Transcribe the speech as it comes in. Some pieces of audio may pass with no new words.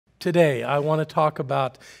Today, I want to talk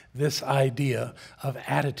about this idea of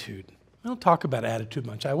attitude. I don't talk about attitude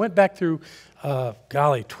much. I went back through,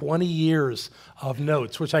 20 years of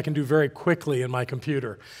notes, which I can do very quickly in my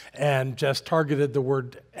computer, and just targeted the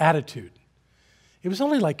word attitude. It was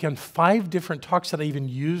only like in 5 different talks that I even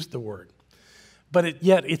used the word. But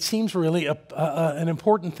yet it seems really an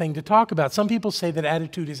important thing to talk about. Some people say that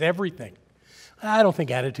attitude is everything. I don't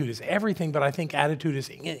think attitude is everything, but I think attitude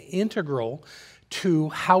is integral to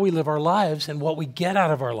how we live our lives and what we get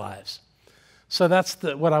out of our lives. So that's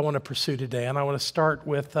what I want to pursue today. And I want to start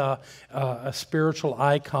with a spiritual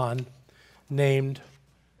icon named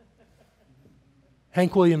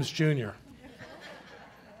Hank Williams Jr.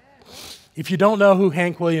 If you don't know who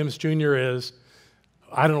Hank Williams Jr. is,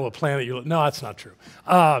 I don't know what planet you live. No, that's not true.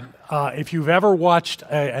 If you've ever watched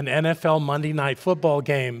an NFL Monday Night Football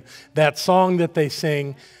game, that song that they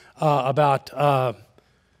sing about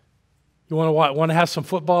you want to have some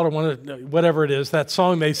football or whatever it is, that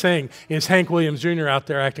song they sing is Hank Williams Jr. out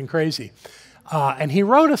there acting crazy. And he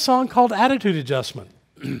wrote a song called Attitude Adjustment.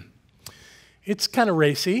 It's kind of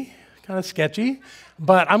racy, kind of sketchy,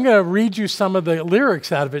 but I'm going to read you some of the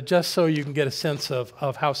lyrics out of it just so you can get a sense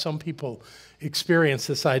of how some people experience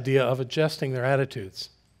this idea of adjusting their attitudes.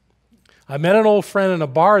 I met an old friend in a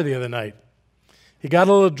bar the other night. He got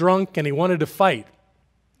a little drunk and he wanted to fight.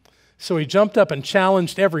 So he jumped up and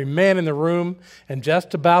challenged every man in the room, and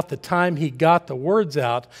just about the time he got the words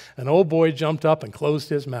out, an old boy jumped up and closed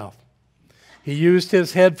his mouth. He used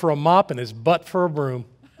his head for a mop and his butt for a broom.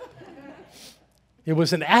 It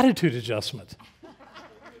was an attitude adjustment.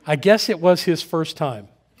 I guess it was his first time.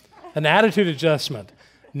 An attitude adjustment.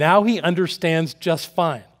 Now he understands just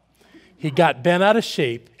fine. He got bent out of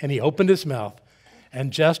shape and he opened his mouth,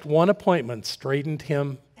 and just one appointment straightened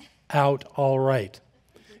him out all right.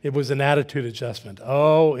 It was an attitude adjustment.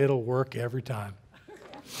 Oh, it'll work every time.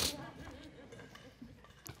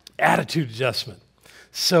 Attitude adjustment.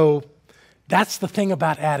 So that's the thing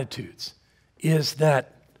about attitudes, is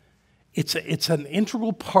that it's an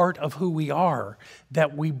integral part of who we are,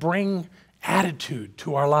 that we bring attitude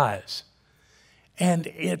to our lives. And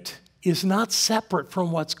it is not separate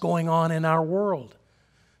from what's going on in our world.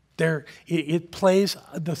 It plays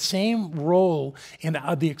the same role in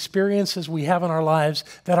the experiences we have in our lives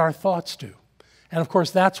that our thoughts do. And of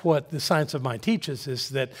course, that's what the science of mind teaches, is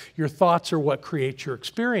that your thoughts are what creates your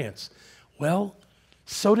experience. Well,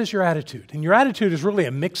 so does your attitude. And your attitude is really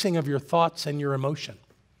a mixing of your thoughts and your emotion.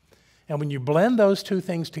 And when you blend those two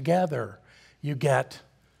things together, you get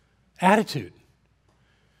attitude.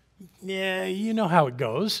 Yeah, you know how it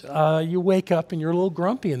goes. You wake up and you're a little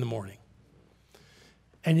grumpy in the morning.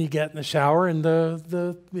 And you get in the shower and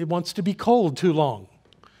it wants to be cold too long.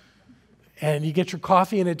 And you get your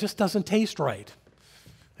coffee and it just doesn't taste right.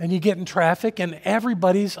 And you get in traffic and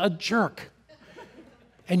everybody's a jerk.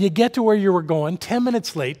 And you get to where you were going 10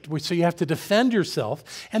 minutes late, so you have to defend yourself.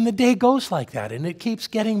 And the day goes like that, and it keeps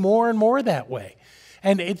getting more and more that way.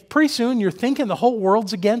 And pretty soon you're thinking the whole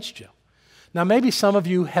world's against you. Now, maybe some of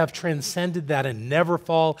you have transcended that and never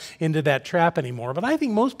fall into that trap anymore, but I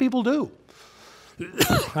think most people do.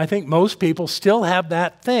 I think most people still have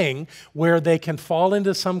that thing where they can fall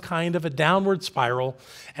into some kind of a downward spiral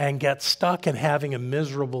and get stuck in having a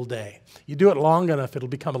miserable day. You do it long enough, it'll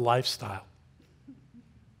become a lifestyle.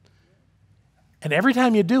 And every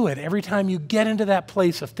time you do it, every time you get into that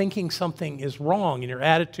place of thinking something is wrong and your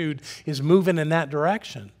attitude is moving in that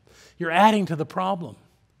direction, you're adding to the problem.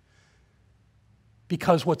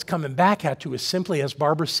 Because what's coming back at you is simply, as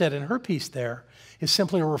Barbara said in her piece there, is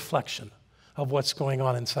simply a reflection of what's going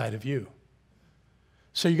on inside of you.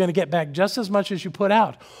 So you're going to get back just as much as you put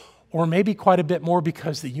out, or maybe quite a bit more,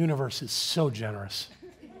 because the universe is so generous,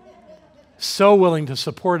 so willing to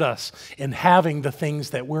support us in having the things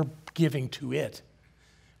that we're giving to it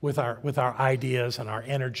with our ideas and our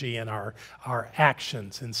energy and our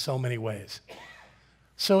actions in so many ways.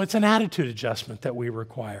 So it's an attitude adjustment that we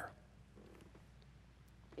require.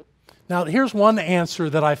 Now, here's one answer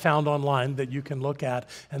that I found online that you can look at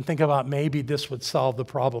and think about, maybe this would solve the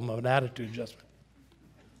problem of an attitude adjustment.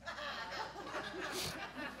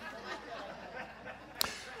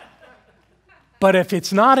 But if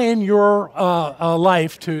it's not in your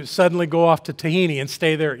life to suddenly go off to Tahiti and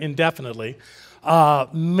stay there indefinitely,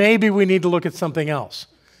 maybe we need to look at something else.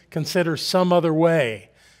 Consider some other way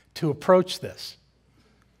to approach this.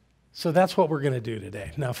 So that's what we're going to do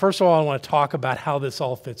today. Now, first of all, I want to talk about how this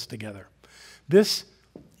all fits together. This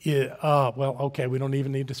is, we don't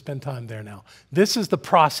even need to spend time there now. This is the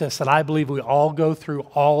process that I believe we all go through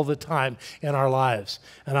all the time in our lives.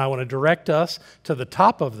 And I want to direct us to the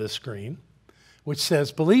top of the screen, which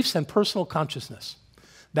says beliefs and personal consciousness.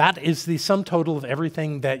 That is the sum total of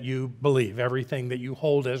everything that you believe, everything that you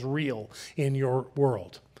hold as real in your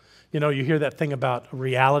world. You know, you hear that thing about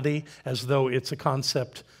reality as though it's a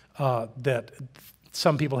concept that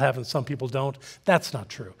some people have and some people don't. That's not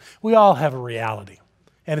true. We all have a reality,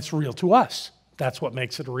 and it's real to us. That's what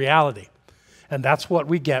makes it a reality. And that's what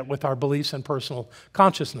we get with our beliefs and personal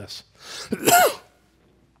consciousness.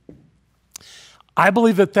 I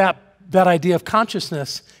believe that idea of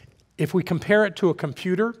consciousness, if we compare it to a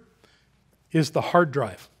computer, is the hard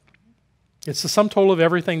drive. It's the sum total of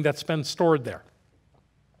everything that's been stored there.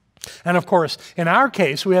 And of course, in our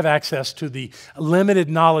case, we have access to the limited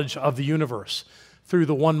knowledge of the universe through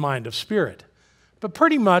the one mind of spirit. But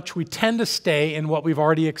pretty much we tend to stay in what we've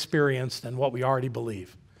already experienced and what we already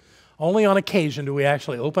believe. Only on occasion do we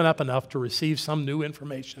actually open up enough to receive some new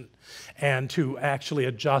information and to actually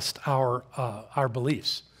adjust our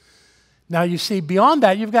beliefs. Now you see, beyond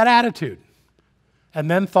that, you've got attitude, and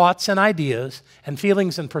then thoughts and ideas, and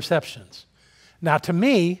feelings and perceptions. Now to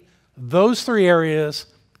me, those three areas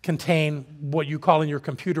contain what you call in your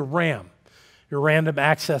computer RAM, your random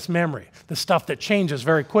access memory, the stuff that changes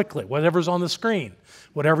very quickly, whatever's on the screen,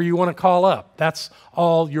 whatever you want to call up, that's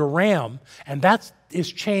all your RAM, and that is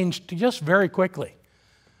changed just very quickly.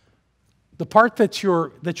 The part that's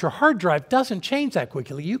your hard drive doesn't change that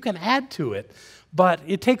quickly. You can add to it, but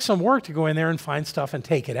it takes some work to go in there and find stuff and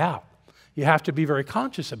take it out. You have to be very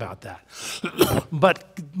conscious about that.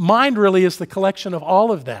 But mind really is the collection of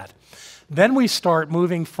all of that. Then we start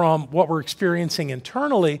moving from what we're experiencing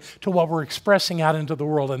internally to what we're expressing out into the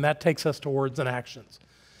world, and that takes us to words and actions.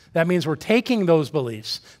 That means we're taking those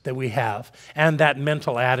beliefs that we have and that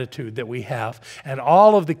mental attitude that we have and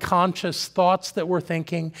all of the conscious thoughts that we're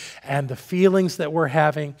thinking and the feelings that we're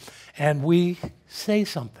having, and we say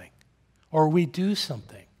something or we do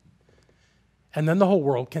something. And then the whole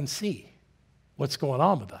world can see what's going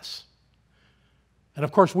on with us. And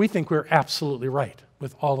of course, we think we're absolutely right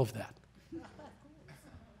with all of that.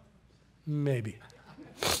 Maybe.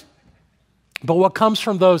 But what comes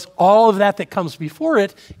from all of that comes before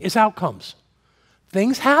it is outcomes.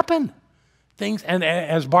 Things happen. And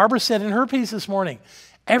as Barbara said in her piece this morning,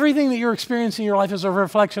 everything that you're experiencing in your life is a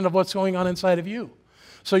reflection of what's going on inside of you.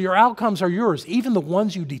 So your outcomes are yours, even the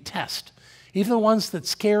ones you detest, even the ones that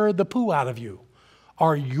scare the poo out of you,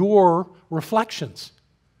 are your reflections.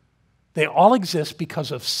 They all exist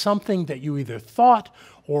because of something that you either thought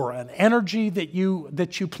or an energy that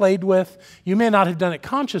you played with. You may not have done it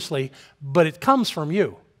consciously, but it comes from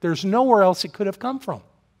you. There's nowhere else it could have come from.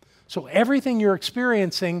 So everything you're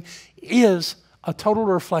experiencing is a total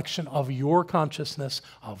reflection of your consciousness,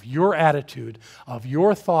 of your attitude, of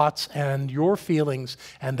your thoughts and your feelings,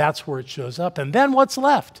 and that's where it shows up. And then what's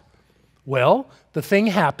left? Well, the thing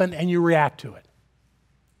happened and you react to it.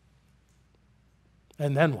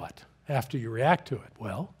 And then what? After you react to it,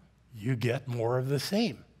 well, you get more of the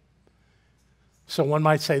same. So one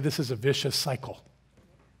might say this is a vicious cycle.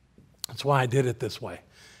 That's why I did it this way,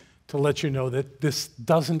 to let you know that this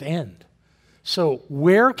doesn't end. So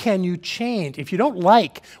where can you change? If you don't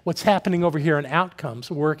like what's happening over here in outcomes,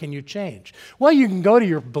 where can you change? Well, you can go to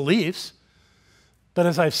your beliefs. But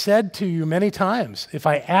as I've said to you many times, if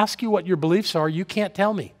I ask you what your beliefs are, you can't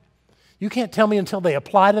tell me. You can't tell me until they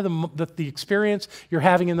apply to the experience you're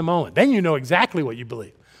having in the moment. Then you know exactly what you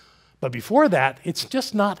believe. But before that, it's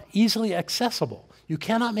just not easily accessible. You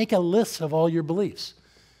cannot make a list of all your beliefs.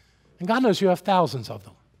 And God knows you have thousands of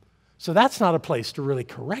them. So that's not a place to really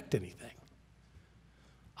correct anything.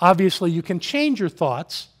 Obviously, you can change your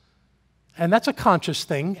thoughts, and that's a conscious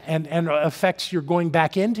thing, and affects your going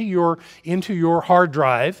back into your hard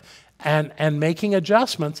drive and making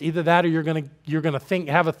adjustments. Either that or you're going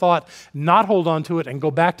to have a thought, not hold on to it, and go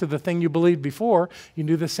back to the thing you believed before. You can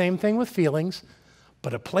do the same thing with feelings.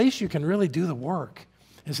 But a place you can really do the work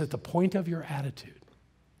is at the point of your attitude.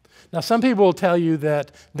 Now, some people will tell you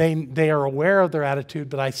that they are aware of their attitude,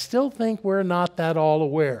 but I still think we're not that all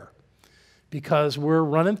aware because we're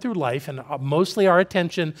running through life and mostly our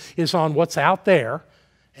attention is on what's out there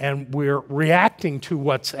and we're reacting to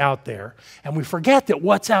what's out there. And we forget that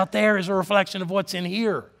what's out there is a reflection of what's in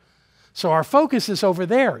here. So our focus is over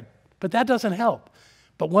there, but that doesn't help.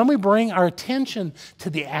 But when we bring our attention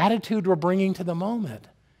to the attitude we're bringing to the moment,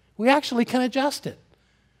 we actually can adjust it.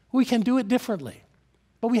 We can do it differently.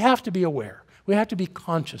 But we have to be aware. We have to be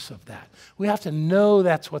conscious of that. We have to know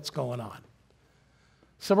that's what's going on.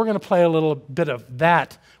 So we're going to play a little bit of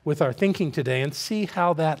that with our thinking today and see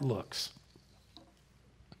how that looks.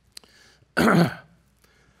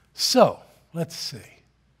 So, let's see.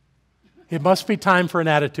 It must be time for an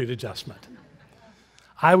attitude adjustment.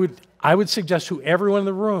 I would suggest to everyone in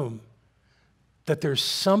the room that there's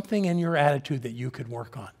something in your attitude that you could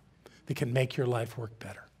work on that can make your life work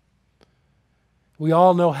better. We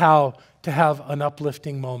all know how to have an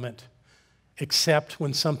uplifting moment, except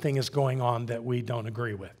when something is going on that we don't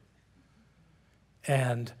agree with.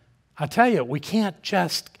 And I tell you, we can't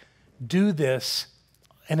just do this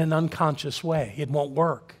in an unconscious way. It won't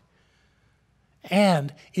work.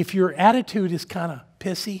 And if your attitude is kind of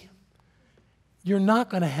pissy, you're not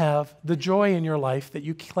going to have the joy in your life that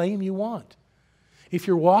you claim you want. If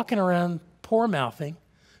you're walking around poor-mouthing,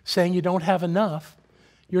 saying you don't have enough,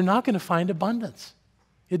 you're not going to find abundance.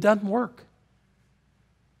 It doesn't work.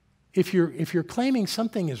 If you're claiming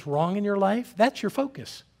something is wrong in your life, that's your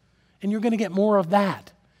focus. And you're going to get more of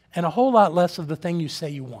that and a whole lot less of the thing you say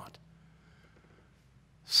you want.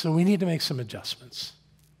 So we need to make some adjustments,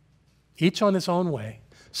 each on its own way.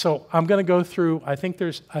 So I'm going to go through, I think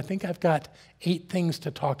I've got 8 things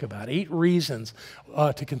to talk about, 8 reasons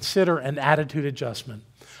to consider an attitude adjustment.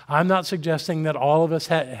 I'm not suggesting that all of us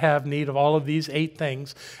have need of all of these 8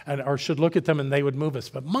 things or should look at them and they would move us.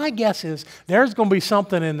 But my guess is there's going to be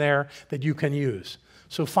something in there that you can use.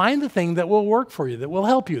 So find the thing that will work for you, that will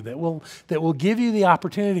help you, that will give you the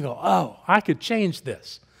opportunity to go, oh, I could change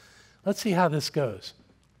this. Let's see how this goes.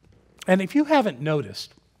 And if you haven't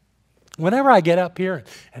noticed, whenever I get up here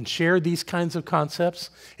and share these kinds of concepts,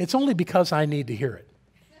 it's only because I need to hear it.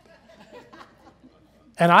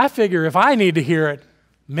 And I figure if I need to hear it,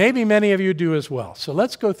 maybe many of you do as well. So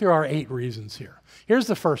let's go through our 8 reasons here. Here's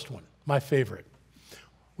the first one, my favorite.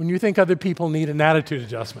 When you think other people need an attitude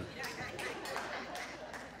adjustment.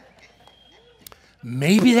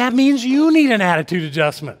 Maybe that means you need an attitude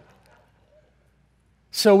adjustment.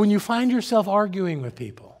 So when you find yourself arguing with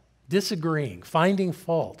people, disagreeing, finding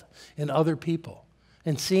fault in other people,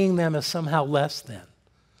 and seeing them as somehow less than,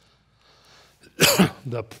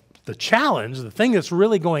 the challenge, the thing that's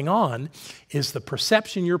really going on, is the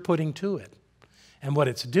perception you're putting to it. And what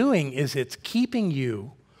it's doing is it's keeping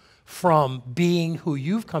you from being who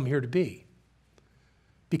you've come here to be.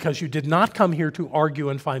 Because you did not come here to argue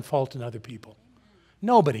and find fault in other people.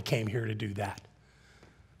 Nobody came here to do that.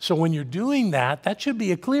 So when you're doing that, that should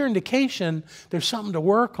be a clear indication there's something to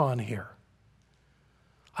work on here.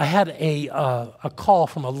 I had a call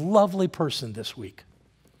from a lovely person this week.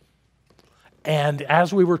 And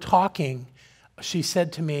as we were talking, she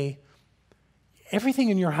said to me, everything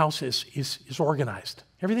in your house is organized.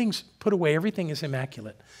 Everything's put away. Everything is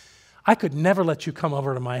immaculate. I could never let you come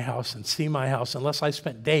over to my house and see my house unless I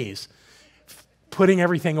spent days putting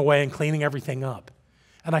everything away and cleaning everything up.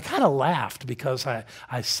 And I kind of laughed because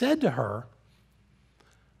I said to her,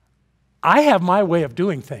 I have my way of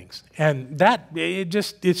doing things. And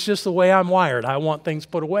it's just the way I'm wired. I want things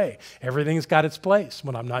put away. Everything's got its place.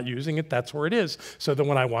 When I'm not using it, that's where it is. So that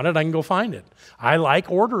when I want it, I can go find it. I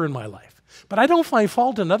like order in my life. But I don't find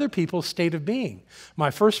fault in other people's state of being.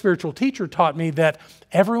 My first spiritual teacher taught me that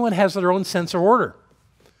everyone has their own sense of order.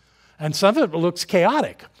 And some of it looks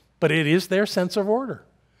chaotic, but it is their sense of order.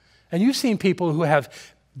 And you've seen people who have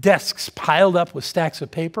desks piled up with stacks of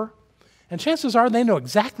paper, and chances are they know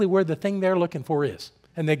exactly where the thing they're looking for is,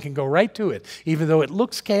 and they can go right to it, even though it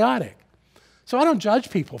looks chaotic. So I don't judge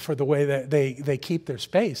people for the way that they keep their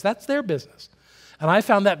space. That's their business. And I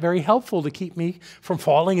found that very helpful to keep me from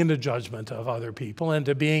falling into judgment of other people and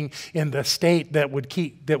to being in the state that would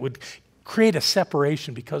create a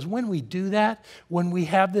separation. Because when we do that, when we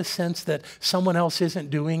have this sense that someone else isn't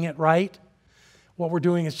doing it right, what we're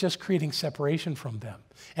doing is just creating separation from them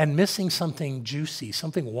and missing something juicy,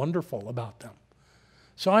 something wonderful about them.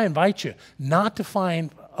 So I invite you not to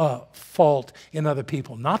find fault in other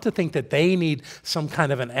people, not to think that they need some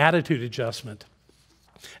kind of an attitude adjustment.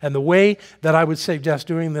 And the way that I would suggest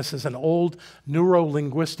doing this is an old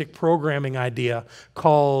neuro-linguistic programming idea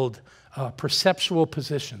called perceptual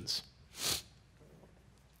positions.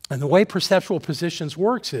 And the way perceptual positions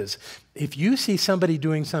works is if you see somebody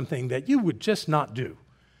doing something that you would just not do,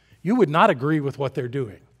 you would not agree with what they're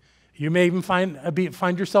doing. You may even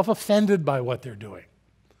find yourself offended by what they're doing.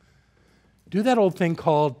 Do that old thing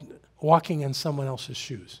called walking in someone else's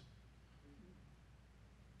shoes.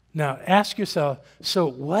 Now, ask yourself, so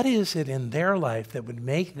what is it in their life that would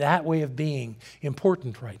make that way of being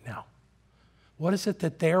important right now? What is it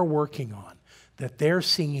that they're working on, that they're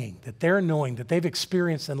seeing, that they're knowing, that they've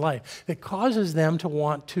experienced in life that causes them to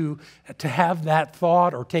want to have that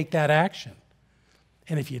thought or take that action?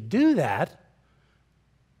 And if you do that,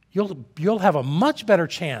 you'll have a much better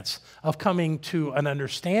chance of coming to an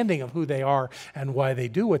understanding of who they are and why they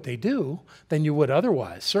do what they do than you would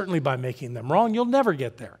otherwise. Certainly by making them wrong, you'll never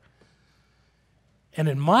get there. And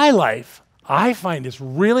in my life, I find it's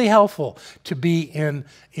really helpful to be in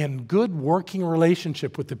good working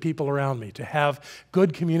relationship with the people around me, to have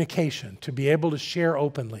good communication, to be able to share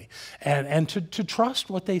openly, and to trust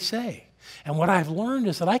what they say. And what I've learned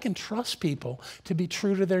is that I can trust people to be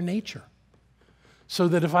true to their nature. So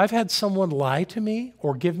that if I've had someone lie to me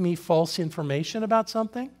or give me false information about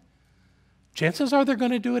something, chances are they're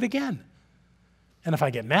going to do it again. And if I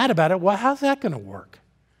get mad about it, well, how's that going to work?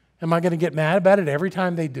 Am I going to get mad about it every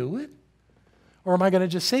time they do it? Or am I going to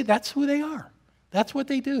just say that's who they are? That's what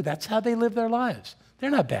they do. That's how they live their lives. They're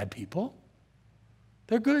not bad people.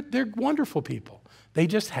 They're good. They're wonderful people. They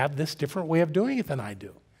just have this different way of doing it than I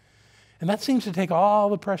do. And that seems to take all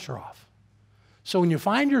the pressure off. So when you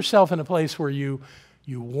find yourself in a place where you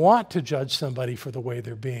want to judge somebody for the way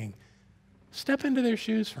they're being, step into their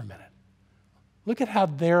shoes for a minute. Look at how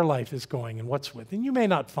their life is going and what's with. And you may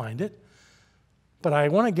not find it, but I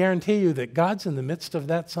want to guarantee you that God's in the midst of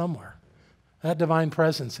that somewhere. That divine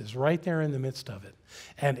presence is right there in the midst of it.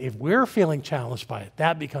 And if we're feeling challenged by it,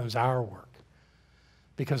 that becomes our work.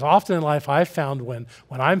 Because often in life I've found when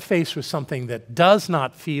I'm faced with something that does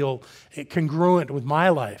not feel congruent with my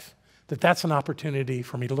life, that's an opportunity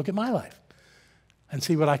for me to look at my life and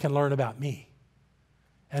see what I can learn about me.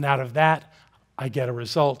 And out of that, I get a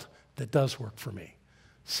result that does work for me.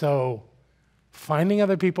 So finding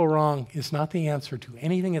other people wrong is not the answer to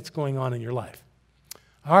anything that's going on in your life.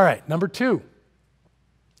 All right, number 2.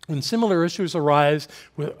 When similar issues arise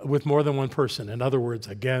with more than one person, in other words,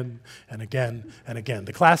 again and again and again.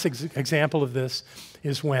 The classic example of this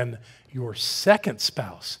is when your second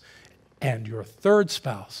spouse and your third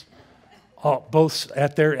spouse both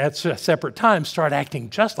at separate times start acting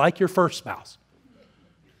just like your first spouse.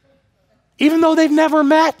 Even though they've never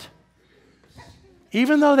met.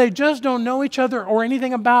 Even though they just don't know each other or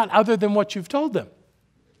anything about other than what you've told them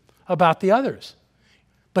about the others.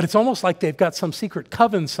 But it's almost like they've got some secret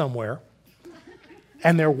coven somewhere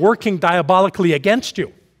and they're working diabolically against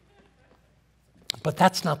you. But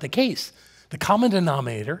that's not the case. The common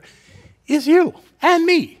denominator is you and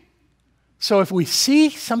me. So if we see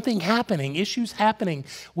something happening, issues happening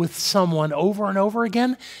with someone over and over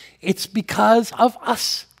again, it's because of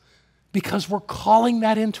us. Because we're calling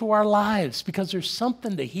that into our lives. Because there's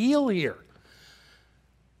something to heal here.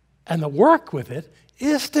 And the work with it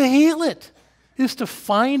is to heal it. Is to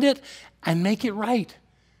find it and make it right.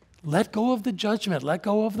 Let go of the judgment. Let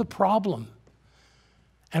go of the problem.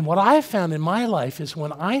 And what I've found in my life is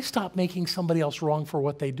when I stop making somebody else wrong for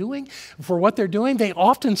what they're doing, they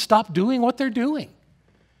often stop doing what they're doing.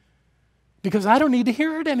 Because I don't need to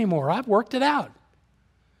hear it anymore. I've worked it out.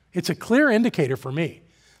 It's a clear indicator for me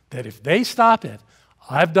that if they stop it,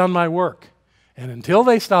 I've done my work. And until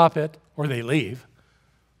they stop it or they leave,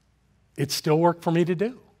 it's still work for me to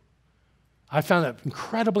do. I found that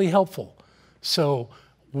incredibly helpful. So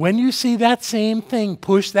when you see that same thing,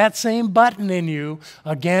 push that same button in you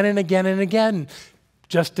again and again and again,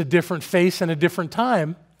 just a different face and a different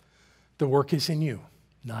time, the work is in you,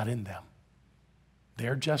 not in them.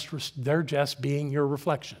 They're just being your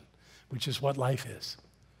reflection, which is what life is.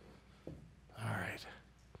 All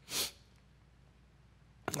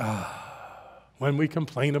right. When we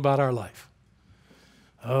complain about our life.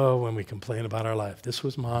 Oh, when we complain about our life. This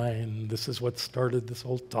was mine. This is what started this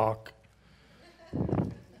whole talk.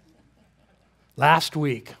 Last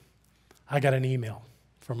week, I got an email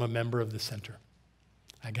from a member of the center.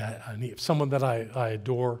 I got someone that I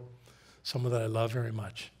adore, someone that I love very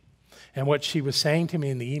much. And what she was saying to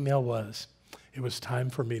me in the email was, it was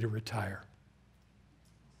time for me to retire.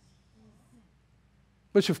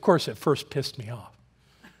 Which, of course, at first pissed me off.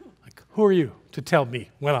 Like, who are you to tell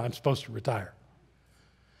me when I'm supposed to retire?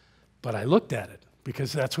 But I looked at it,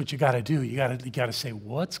 because that's what you got to do. You got to say,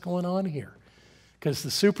 what's going on here? Because the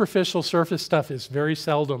superficial surface stuff is very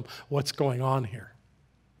seldom what's going on here.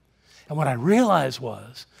 And what I realized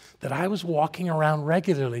was that I was walking around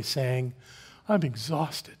regularly saying, I'm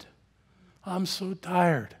exhausted. I'm so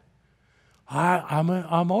tired. I'm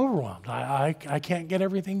overwhelmed. I can't get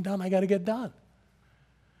everything done I got to get done.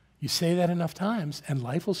 You say that enough times, and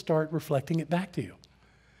life will start reflecting it back to you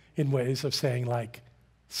in ways of saying like,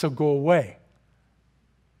 so go away.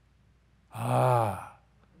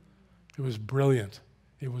 It was brilliant.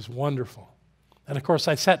 It was wonderful. And of course,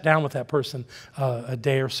 I sat down with that person a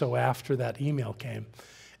day or so after that email came,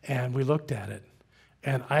 and we looked at it.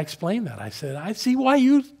 And I explained that. I said, I see why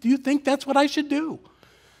you think that's what I should do.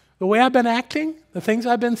 The way I've been acting, the things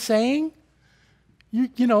I've been saying,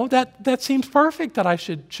 you know, that seems perfect, that I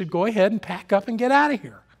should go ahead and pack up and get out of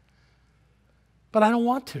here. But I don't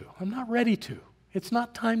want to. I'm not ready to. It's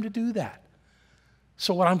not time to do that.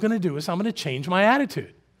 So what I'm going to do is I'm going to change my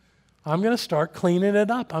attitude. I'm going to start cleaning it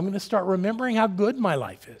up. I'm going to start remembering how good my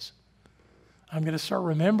life is. I'm going to start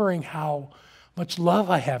remembering how much love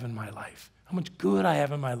I have in my life, how much good I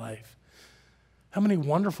have in my life, how many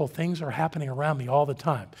wonderful things are happening around me all the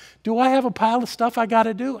time. Do I have a pile of stuff I got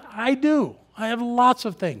to do? I do. I have lots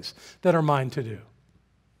of things that are mine to do.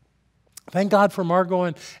 Thank God for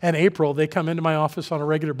Margot and April. They come into my office on a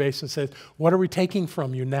regular basis and say, what are we taking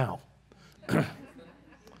from you now?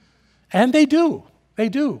 And they do. They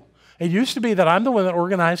do. It used to be that I'm the one that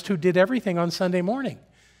organized who did everything on Sunday morning.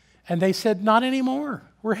 And they said, not anymore.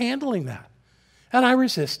 We're handling that. And I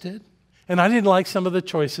resisted. And I didn't like some of the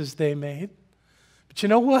choices they made. But you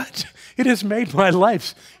know what? It has made my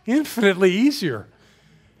life infinitely easier.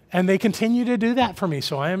 And they continue to do that for me.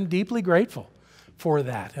 So I am deeply grateful for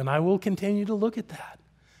that. And I will continue to look at that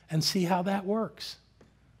and see how that works.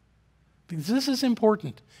 Because this is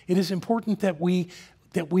important. It is important that we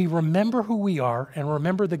remember who we are and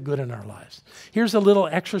remember the good in our lives. Here's a little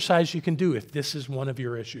exercise you can do if this is one of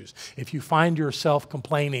your issues. If you find yourself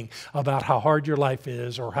complaining about how hard your life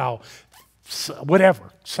is or how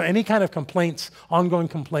whatever, so any kind of complaints, ongoing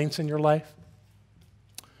complaints in your life,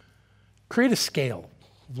 create a scale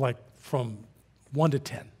like from 1 to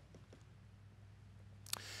 10.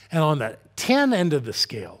 And on the 10 end of the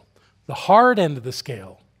scale, the hard end of the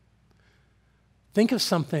scale, think of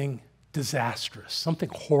something disastrous, something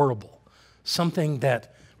horrible, something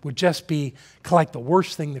that would just be like the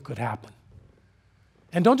worst thing that could happen.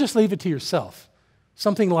 And don't just leave it to yourself.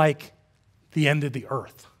 Something like the end of the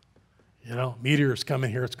earth. You know, meteors come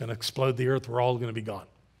in here, it's going to explode the earth, we're all going to be gone.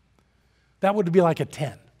 That would be like a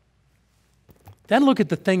 10. Then look at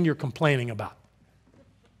the thing you're complaining about.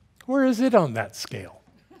 Where is it on that scale?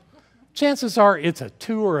 Chances are it's a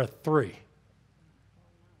 2 or a 3.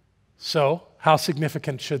 So, how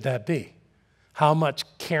significant should that be? How much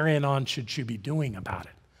carrying on should you be doing about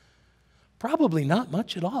it? Probably not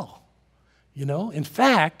much at all. You know, in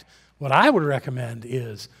fact, what I would recommend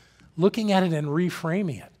is looking at it and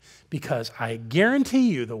reframing it, because I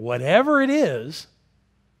guarantee you that whatever it is,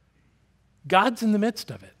 God's in the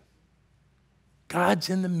midst of it. God's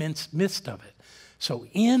in the midst of it. So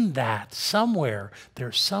in that, somewhere,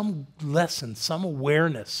 there's some lesson, some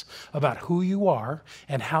awareness about who you are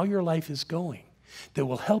and how your life is going that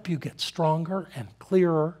will help you get stronger and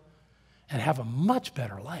clearer and have a much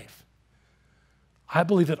better life. I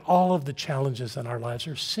believe that all of the challenges in our lives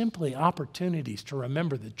are simply opportunities to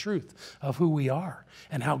remember the truth of who we are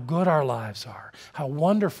and how good our lives are, how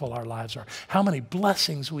wonderful our lives are, how many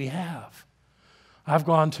blessings we have. I've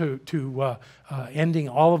gone to ending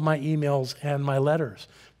all of my emails and my letters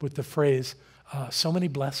with the phrase, so many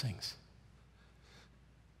blessings.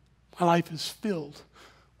 My life is filled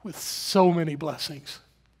with so many blessings.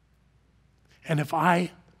 And if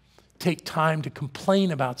I take time to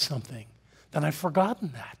complain about something, then I've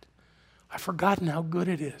forgotten that. I've forgotten how good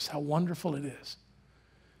it is, how wonderful it is.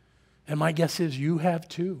 And my guess is you have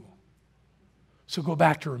too. So go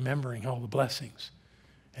back to remembering all the blessings,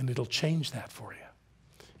 and it'll change that for you.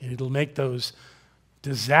 And it'll make those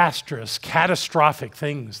disastrous, catastrophic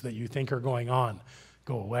things that you think are going on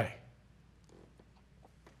go away.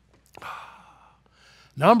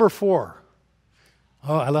 Number 4.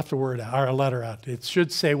 Oh, I left a letter out. It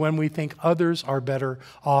should say, when we think others are better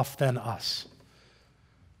off than us.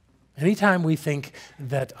 Anytime we think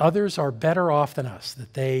that others are better off than us,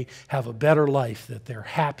 that they have a better life, that they're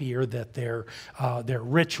happier, that they're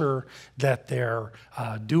richer, that they're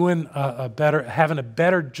having a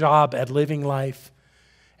better job at living life,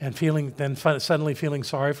 and suddenly feeling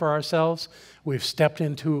sorry for ourselves, we've stepped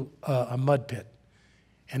into a mud pit,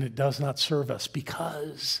 and it does not serve us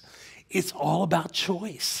because it's all about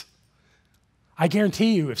choice. I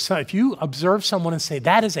guarantee you, if you observe someone and say,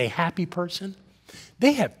 that is a happy person,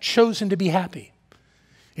 they have chosen to be happy.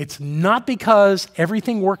 It's not because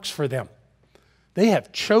everything works for them. They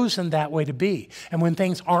have chosen that way to be. And when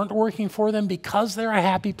things aren't working for them, because they're a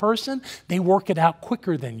happy person, they work it out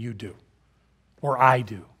quicker than you do, or I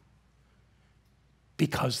do.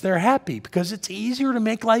 Because they're happy, because it's easier to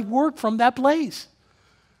make life work from that place.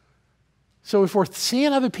 So if we're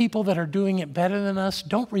seeing other people that are doing it better than us,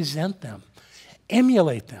 don't resent them.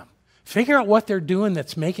 Emulate them. Figure out what they're doing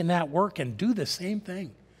that's making that work and do the same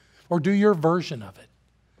thing, or do your version of it.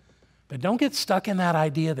 But don't get stuck in that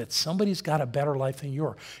idea that somebody's got a better life than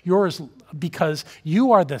yours, because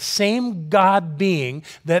you are the same God being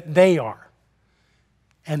that they are.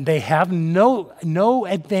 And they have no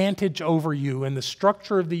advantage over you in the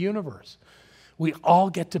structure of the universe. We all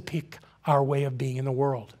get to pick our way of being in the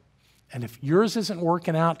world. And if yours isn't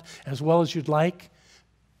working out as well as you'd like,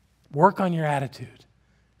 work on your attitude.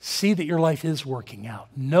 See that your life is working out.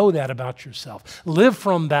 Know that about yourself. Live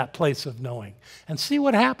from that place of knowing and see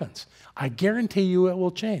what happens. I guarantee you it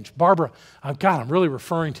will change. Barbara, God, I'm really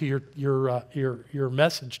referring to your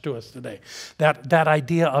message to us today. That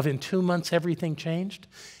idea of in 2 months everything changed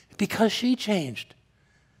because she changed.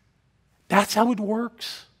 That's how it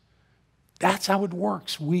works. That's how it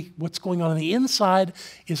works. What's going on the inside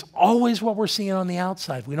is always what we're seeing on the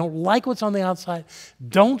outside. We don't like what's on the outside.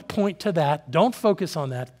 Don't point to that. Don't focus on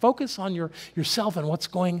that. Focus on yourself and what's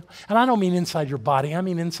going on. And I don't mean inside your body. I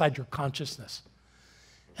mean inside your consciousness.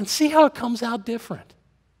 And see how it comes out different.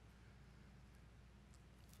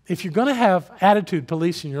 If you're going to have attitude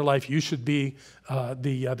police in your life, you should be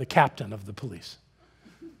the captain of the police.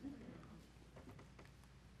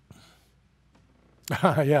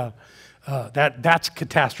 Yeah. That's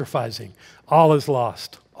catastrophizing. All is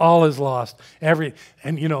lost. All is lost.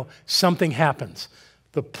 Something happens.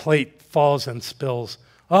 The plate falls and spills.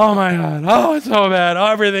 Oh my God. Oh, it's so bad. Oh,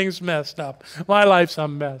 everything's messed up. My life's a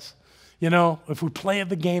mess. If we play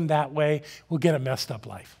the game that way, we'll get a messed up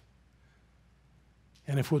life.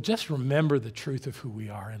 And if we'll just remember the truth of who we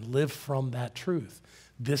are and live from that truth,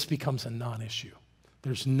 this becomes a non-issue.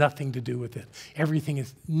 There's nothing to do with it. Everything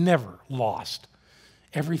is never lost.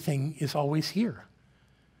 Everything is always here.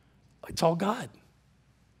 It's all God.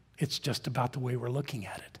 It's just about the way we're looking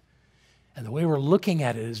at it. And the way we're looking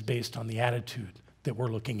at it is based on the attitude that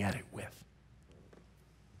we're looking at it with.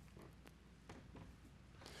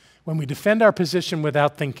 When we defend our position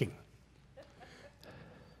without thinking,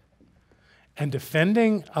 and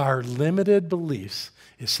defending our limited beliefs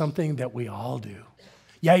is something that we all do.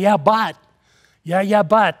 But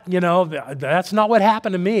that's not what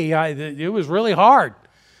happened to me. It was really hard.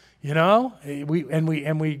 We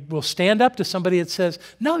will stand up to somebody that says,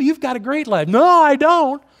 no, you've got a great life. No, I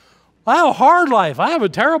don't. I have a hard life. I have a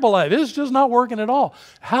terrible life. It's just not working at all.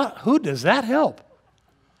 Who does that help?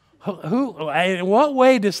 In what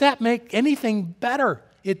way does that make anything better?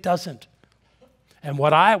 It doesn't. And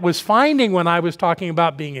what I was finding when I was talking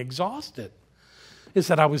about being exhausted is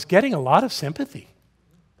that I was getting a lot of sympathy.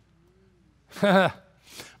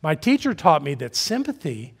 My teacher taught me that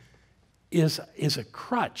sympathy is a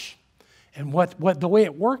crutch. And what the way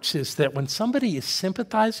it works is that when somebody is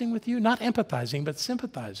sympathizing with you, not empathizing, but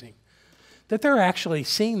sympathizing, that they're actually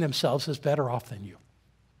seeing themselves as better off than you.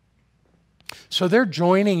 So they're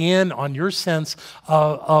joining in on your sense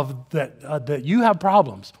of that you have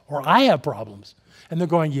problems or I have problems. And they're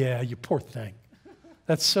going, yeah, you poor thing.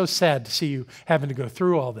 That's so sad to see you having to go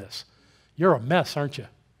through all this. You're a mess, aren't you?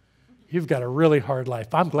 You've got a really hard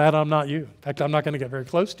life. I'm glad I'm not you. In fact, I'm not going to get very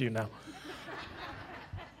close to you now.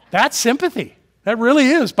 That's sympathy. That really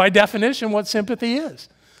is, by definition, what sympathy is.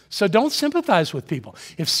 So don't sympathize with people.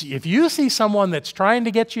 If you see someone that's trying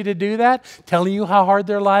to get you to do that, telling you how hard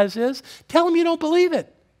their lives is, tell them you don't believe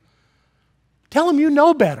it. Tell them you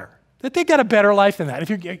know better, that they got a better life than that.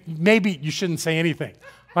 Maybe you shouldn't say anything.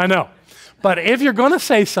 I know. But if you're going to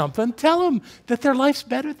say something, tell them that their life's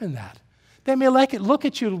better than that. They may look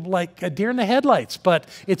at you like a deer in the headlights, but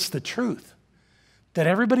it's the truth, that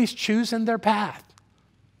everybody's choosing their path.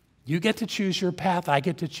 You get to choose your path. I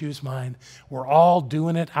get to choose mine. We're all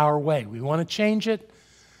doing it our way. We want to change it.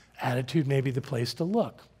 Attitude may be the place to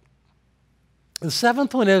look. The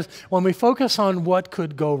seventh one is when we focus on what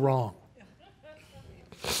could go wrong.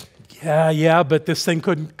 Yeah, but this thing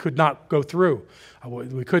could not go through.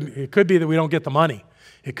 It could be that we don't get the money.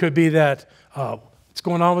 It could be that what's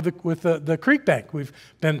going on with the creek bank. We've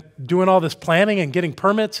been doing all this planning and getting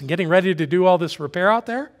permits and getting ready to do all this repair out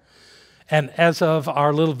there. And as of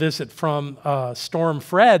our little visit from Storm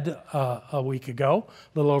Fred a week ago,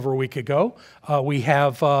 a little over a week ago, we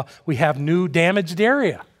have new damaged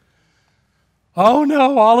area. Oh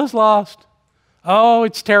no, all is lost. Oh,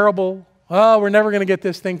 it's terrible. Oh, we're never going to get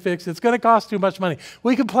this thing fixed. It's going to cost too much money.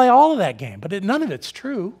 We could play all of that game, but none of it's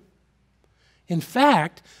true. In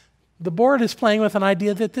fact, the board is playing with an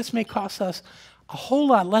idea that this may cost us a whole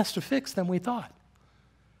lot less to fix than we thought.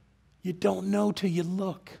 You don't know till you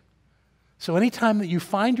look. So anytime that you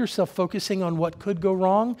find yourself focusing on what could go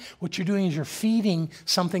wrong, what you're doing is you're feeding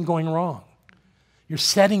something going wrong. You're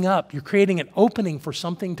setting up, you're creating an opening for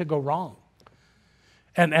something to go wrong.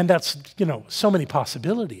 And that's, so many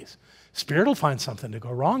possibilities. Spirit will find something to go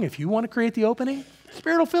wrong. If you want to create the opening,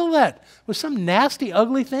 Spirit will fill that with some nasty,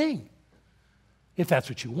 ugly thing. If that's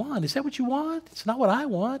what you want. Is that what you want? It's not what I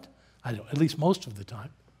want. I don't, at least most of the time.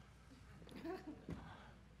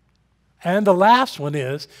 And the last one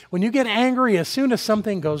is when you get angry as soon as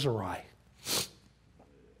something goes awry.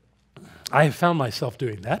 I have found myself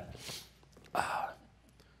doing that. I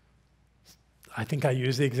think I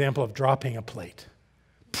use the example of dropping a plate.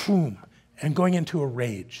 boom, and going into a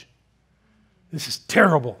rage. This is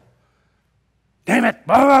terrible. Damn it.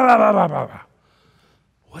 Blah, blah, blah, blah, blah, blah.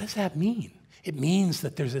 What does that mean? It means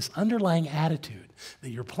that there's this underlying attitude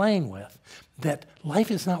that you're playing with that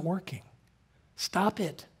life is not working. Stop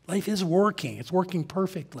it. Life is working. It's working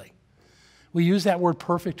perfectly. We use that word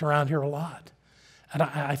perfect around here a lot. And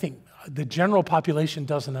I think the general population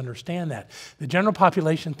doesn't understand that. The general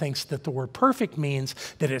population thinks that the word perfect means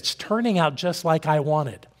that it's turning out just like I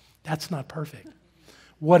wanted. That's not perfect.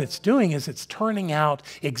 What it's doing is it's turning out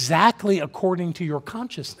exactly according to your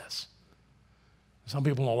consciousness. Some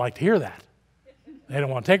people don't like to hear that. They don't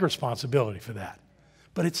want to take responsibility for that.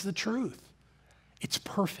 But it's the truth. It's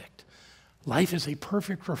perfect. Life is a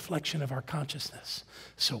perfect reflection of our consciousness.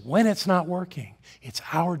 So when it's not working, it's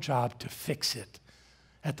our job to fix it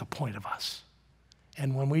at the point of us.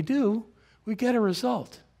 And when we do, we get a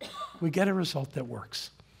result. We get a result that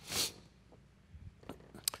works.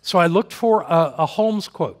 So I looked for a Holmes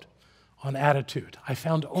quote on attitude. I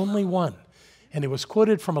found only one, and it was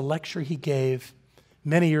quoted from a lecture he gave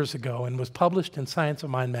many years ago and was published in Science of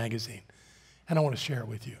Mind magazine. And I want to share it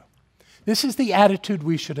with you. This is the attitude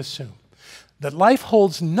we should assume, that life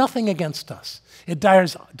holds nothing against us. It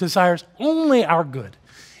desires only our good.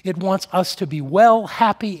 It wants us to be well,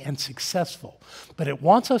 happy, and successful, but it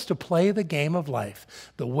wants us to play the game of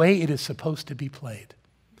life the way it is supposed to be played,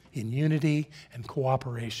 in unity and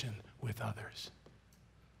cooperation with others.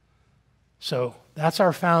 So that's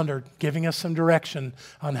our founder giving us some direction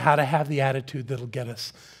on how to have the attitude that'll get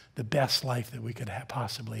us the best life that we could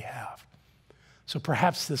possibly have. So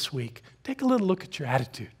perhaps this week, take a little look at your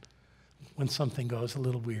attitude when something goes a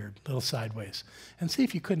little weird, a little sideways, and see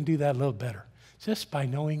if you couldn't do that a little better, just by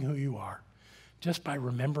knowing who you are, just by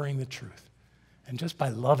remembering the truth, and just by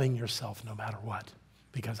loving yourself no matter what,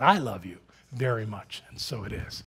 because I love you very much, and so it is.